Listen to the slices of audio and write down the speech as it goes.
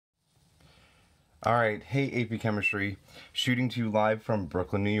All right, hey AP Chemistry, shooting to you live from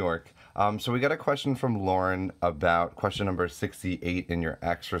Brooklyn, New York. So we got a question from Lauren about question number 68 in your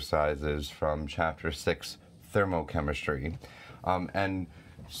exercises from chapter 6, thermochemistry. And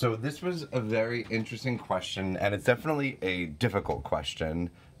so this was a very interesting question, and it's definitely a difficult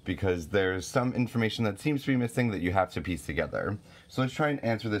question because there's some information that seems to be missing that you have to piece together. So let's try and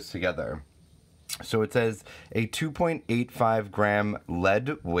answer this together. So it says a 2.85 gram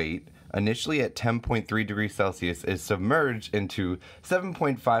lead weight initially at 10.3 degrees Celsius is submerged into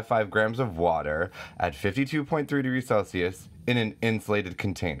 7.55 grams of water at 52.3 degrees Celsius in an insulated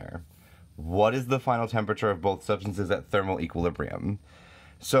container. What is the final temperature of both substances at thermal equilibrium?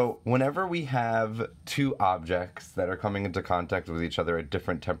 So whenever we have two objects that are coming into contact with each other at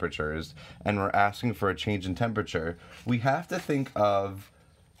different temperatures and we're asking for a change in temperature, we have to think of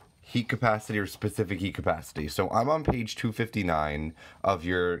heat capacity or specific heat capacity. So I'm on page 259 of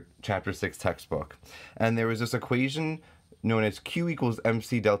your chapter 6 textbook, and there was this equation known as Q equals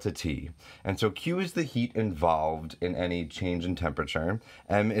mc delta T. And so Q is the heat involved in any change in temperature.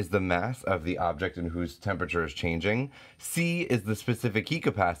 M is the mass of the object in whose temperature is changing. C is the specific heat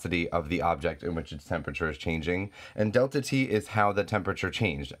capacity of the object in which its temperature is changing. And delta T is how the temperature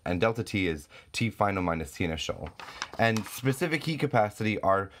changed. And delta T is T final minus T initial. And specific heat capacity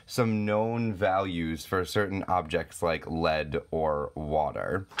are some known values for certain objects like lead or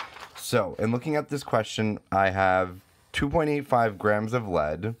water. So in looking at this question, I have 2.85 grams of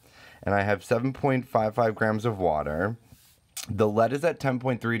lead, and I have 7.55 grams of water. The lead is at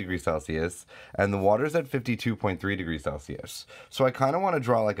 10.3 degrees Celsius, and the water is at 52.3 degrees Celsius. So I kind of want to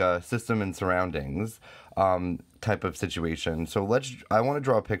draw like a system and surroundings type of situation. So I want to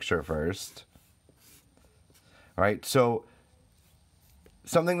draw a picture first. All right, so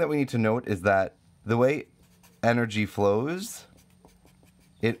something that we need to note is that the way energy flows,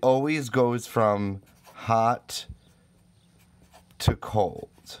 it always goes from hot to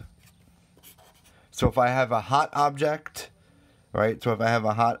cold. So if I have a hot object, right? So if I have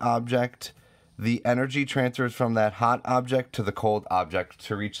a hot object, the energy transfers from that hot object to the cold object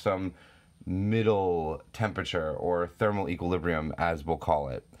to reach some middle temperature or thermal equilibrium, as we'll call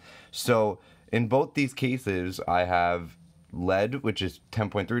it. So in both these cases, I have lead, which is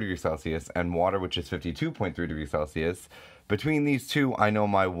 10.3 degrees Celsius, and water, which is 52.3 degrees Celsius. Between these two, I know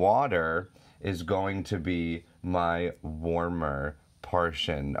my water is going to be my warmer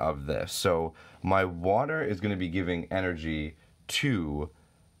portion of this. So my water is going to be giving energy to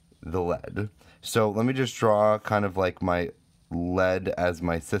the lead. So let me just draw kind of like my lead as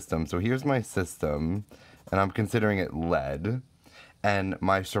my system. So here's my system, and I'm considering it lead. And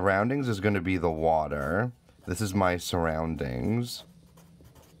my surroundings is going to be the water. This is my surroundings.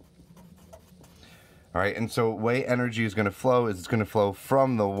 All right, and so way energy is going to flow is it's going to flow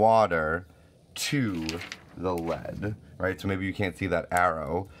from the water to the lead, right? So maybe you can't see that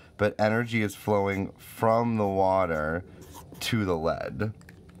arrow, but energy is flowing from the water to the lead.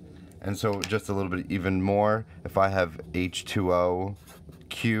 And so just a little bit even more, if I have H2O,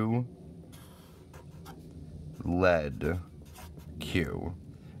 Q, lead, Q,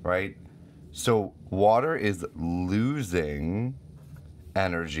 right? So water is losing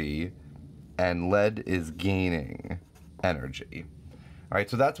energy and lead is gaining energy. All right,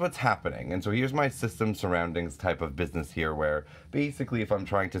 so that's what's happening. And so here's my system surroundings type of business here where basically if I'm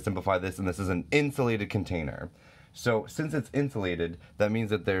trying to simplify this, and this is an insulated container. So since it's insulated, that means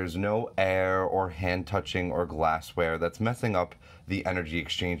that there's no air or hand touching or glassware that's messing up the energy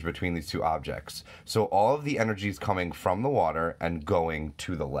exchange between these two objects. So all of the energy is coming from the water and going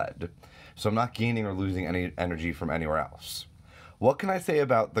to the lead. So I'm not gaining or losing any energy from anywhere else. What can I say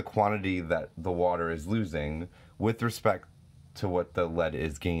about the quantity that the water is losing with respect to what the lead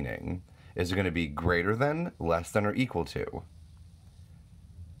is gaining? Is it going to be greater than, less than, or equal to?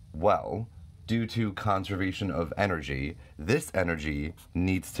 Well, due to conservation of energy, this energy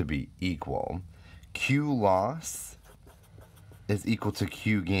needs to be equal. Q loss is equal to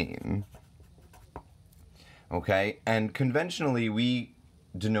Q gain. Okay, and conventionally we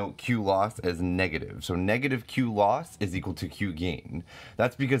denote Q loss as negative. So negative Q loss is equal to Q gain.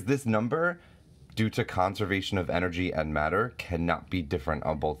 That's because this number, due to conservation of energy and matter, cannot be different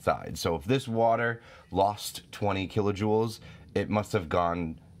on both sides. So if this water lost 20 kilojoules, it must have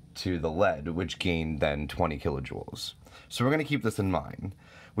gone to the lead, which gained then 20 kilojoules. So we're going to keep this in mind.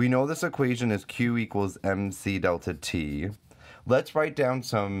 We know this equation is Q equals mc delta T. Let's write down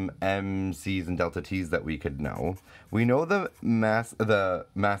some mc's and delta t's that we could know. We know the mass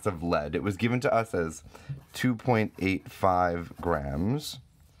of lead. It was given to us as 2.85 grams.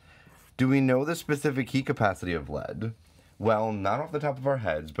 Do we know the specific heat capacity of lead? Well, not off the top of our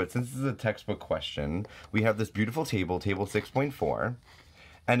heads, but since this is a textbook question, we have this beautiful table, table 6.4,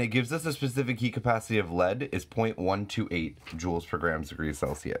 and it gives us a specific heat capacity of lead is 0.128 joules per grams degrees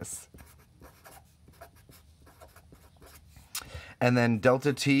Celsius. And then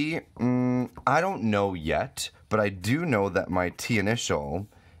delta T, I don't know yet, but I do know that my T initial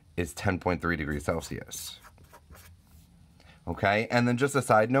is 10.3 degrees Celsius. Okay, and then just a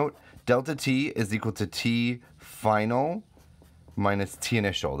side note, delta T is equal to T final minus T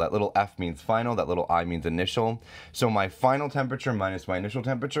initial. That little F means final, that little I means initial. So my final temperature minus my initial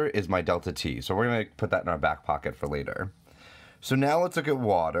temperature is my delta T. So we're going to put that in our back pocket for later. So now let's look at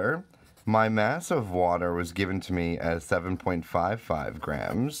water. My mass of water was given to me as 7.55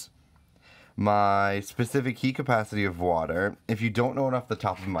 grams. My specific heat capacity of water, if you don't know it off the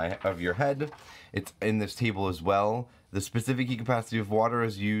top of your head, it's in this table as well. The specific heat capacity of water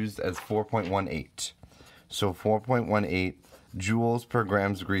is used as 4.18. So 4.18 joules per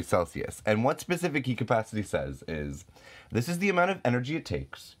grams degrees Celsius. And what specific heat capacity says is, this is the amount of energy it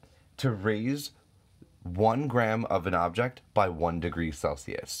takes to raise 1 gram of an object by 1 degree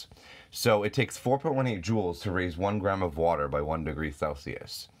Celsius. So it takes 4.18 joules to raise 1 gram of water by 1 degree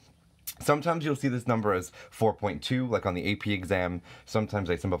Celsius. Sometimes you'll see this number as 4.2, like on the AP exam. Sometimes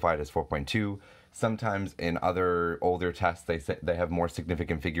they simplify it as 4.2. Sometimes in other older tests, they have more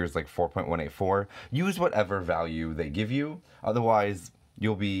significant figures like 4.184. Use whatever value they give you. Otherwise,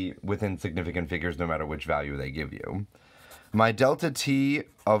 you'll be within significant figures no matter which value they give you. My delta T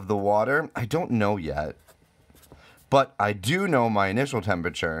of the water, I don't know yet. But I do know my initial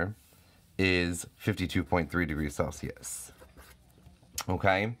temperature is 52.3 degrees Celsius.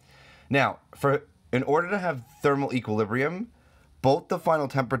 Okay? Now, in order to have thermal equilibrium, both the final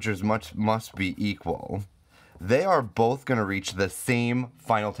temperatures must be equal. They are both going to reach the same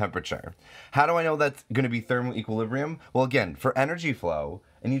final temperature. How do I know that's going to be thermal equilibrium? Well, again, for energy flow,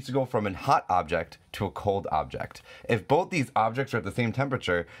 it needs to go from a hot object to a cold object. If both these objects are at the same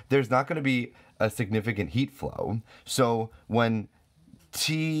temperature, there's not going to be a significant heat flow. So when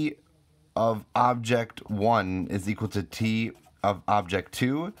T of object 1 is equal to T of object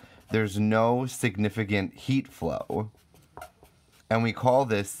 2, there's no significant heat flow. And we call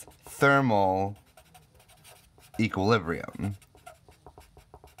this thermal equilibrium.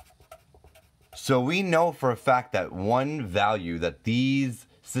 So we know for a fact that one value that these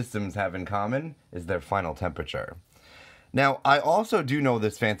systems have in common is their final temperature. Now, I also do know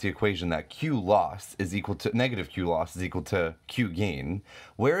this fancy equation that Q loss is equal to, negative Q loss is equal to Q gain.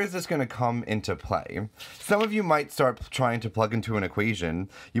 Where is this going to come into play? Some of you might start trying to plug into an equation.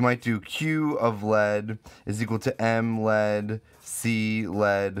 You might do Q of lead is equal to M lead, C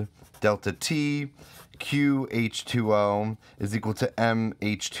lead, delta T. Q H2O is equal to M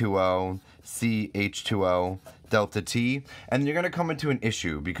H2O, C H2O, delta T. And you're going to come into an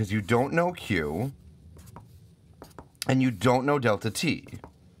issue because you don't know Q and you don't know delta T.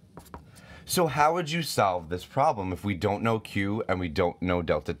 So how would you solve this problem if we don't know Q and we don't know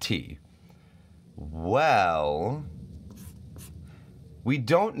delta T? Well, we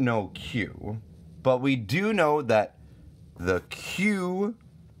don't know Q, but we do know that the Q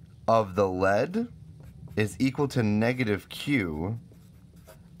of the lead is equal to negative Q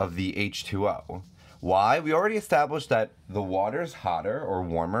of the H2O. Why? We already established that the water is hotter or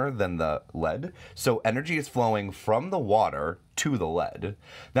warmer than the lead, so energy is flowing from the water to the lead.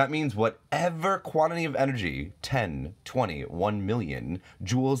 That means whatever quantity of energy, 10, 20, 1 million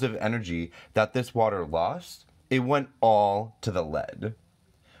joules of energy that this water lost, it went all to the lead.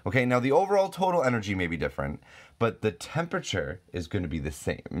 Okay, now the overall total energy may be different, but the temperature is going to be the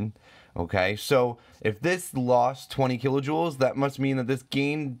same. Okay, so if this lost 20 kilojoules, that must mean that this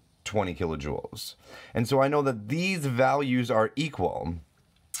gained 20 kilojoules. And so I know that these values are equal.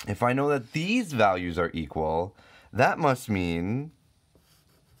 If I know that these values are equal, that must mean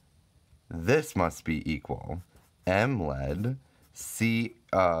this must be equal. M lead, C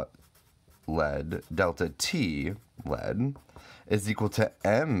lead, delta T lead is equal to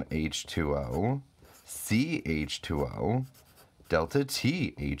M H2O, C H2O, delta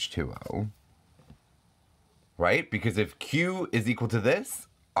T H2O. Right? Because if Q is equal to this,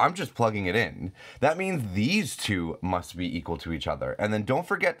 I'm just plugging it in. That means these two must be equal to each other. And then don't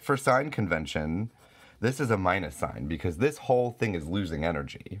forget, for sign convention, this is a minus sign because this whole thing is losing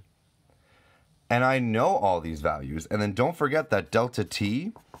energy. And I know all these values. And then don't forget that delta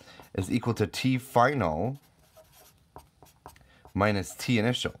T is equal to T final minus T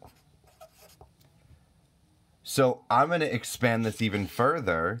initial. So I'm going to expand this even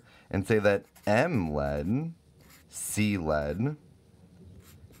further and say that M lead, C lead,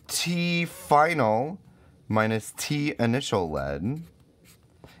 T final minus T initial lead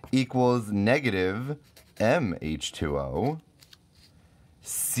equals negative MH2O,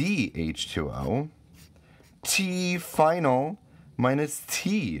 CH2O, T final minus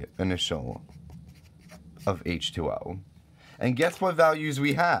T initial of H2O. And guess what values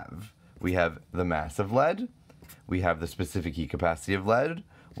we have? We have the mass of lead, we have the specific heat capacity of lead,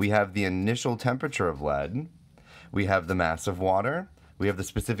 we have the initial temperature of lead, we have the mass of water, we have the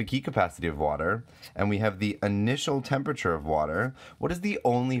specific heat capacity of water, and we have the initial temperature of water. What is the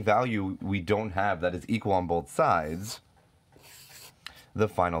only value we don't have that is equal on both sides? The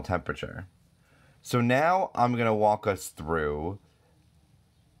final temperature. So now I'm going to walk us through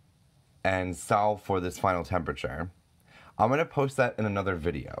and solve for this final temperature. I'm going to post that in another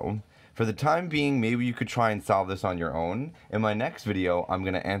video. For the time being, maybe you could try and solve this on your own. In my next video, I'm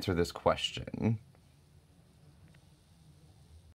going to answer this question.